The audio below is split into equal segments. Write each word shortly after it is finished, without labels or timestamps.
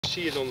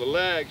see it on the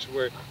legs,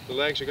 where the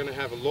legs are going to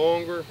have a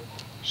longer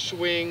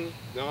swing,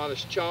 not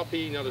as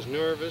choppy, not as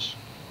nervous,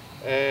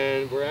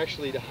 and where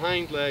actually the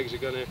hind legs are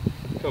going to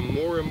come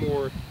more and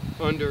more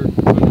under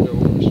the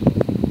horse.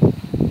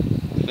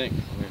 I think.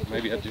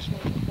 Maybe I just...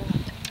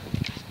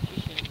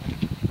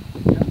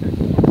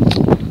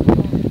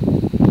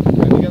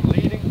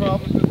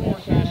 Problems with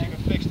horses, you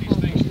can fix these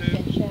things too.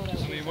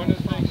 I mean, one of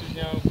the things is,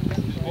 you know,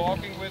 just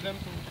walking with them.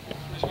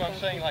 This is what I'm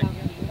saying, like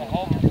a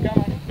halt to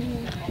come.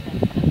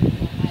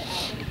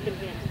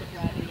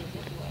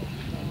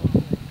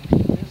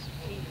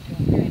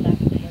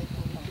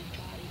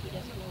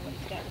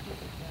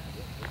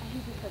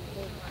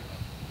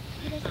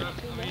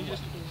 I mean,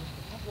 just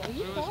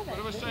what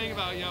I was saying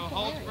about, you know,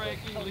 halt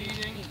breaking,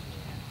 leading,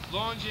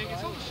 lunging,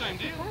 it's all the same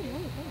deal.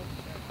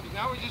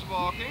 Now we're just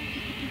walking.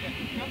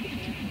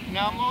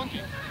 Now I'm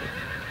lunging.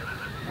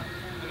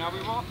 And now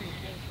we're walking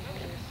again.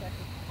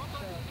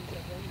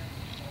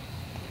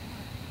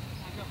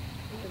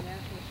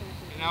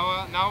 And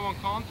now I'm on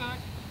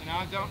contact. And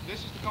now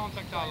this is the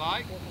contact I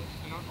like.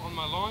 And on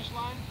my launch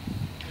line.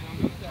 And I'm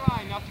going to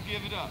try not to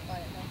give it up.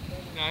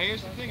 Now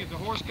here's the thing. If the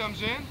horse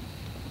comes in,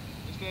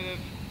 instead of,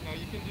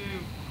 you can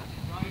do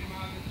right him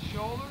out at the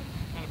shoulder,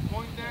 kind of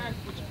point there,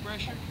 put some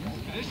pressure.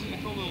 And this is a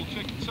cool little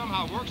trick that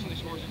somehow works on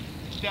these horses.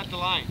 Tap the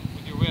line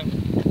with your whip.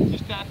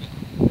 Just tap it.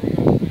 There you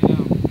go, straight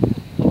down.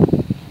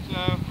 So,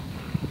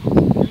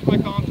 here's my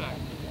contact.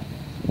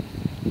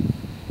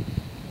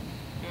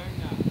 Okay,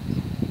 now,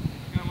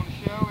 what I want to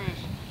show is,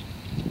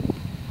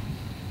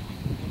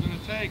 I'm going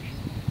to take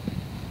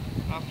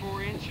about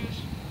 4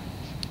 inches.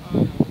 Oh,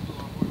 no, that's a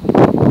long way.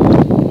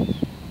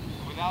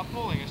 Without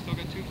pulling, I still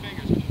got 2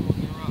 fingers to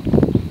shorten her up.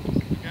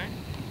 Okay?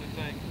 So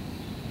take.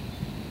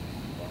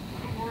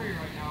 Don't worry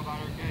right now about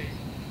her gait.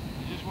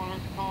 You just want her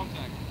to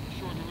contact.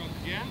 Shorten her up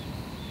again.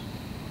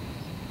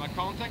 My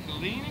contact, the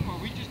leaning,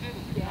 what we just did is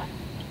the Alright,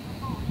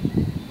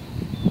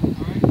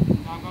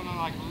 now I'm going to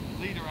like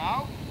lead her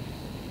out.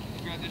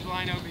 You've got this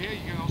line over here,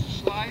 you can also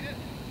slide it.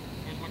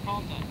 There's my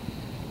contact.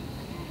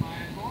 Move my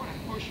hand forward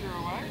and push her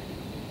away.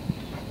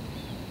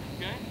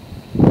 Okay?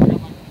 I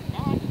got my,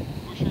 come on,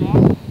 push her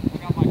out. I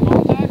got my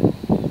contact.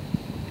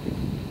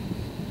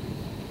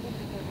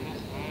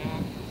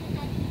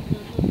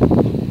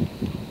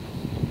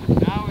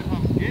 Now if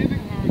I'm giving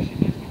her, she's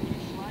actually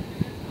putting slack in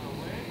it.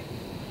 Away.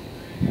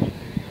 There you go.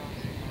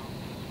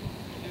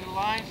 See, the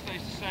line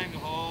stays the same the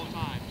whole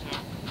time. So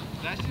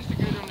that's just a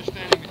good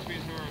understanding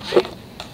between her and me.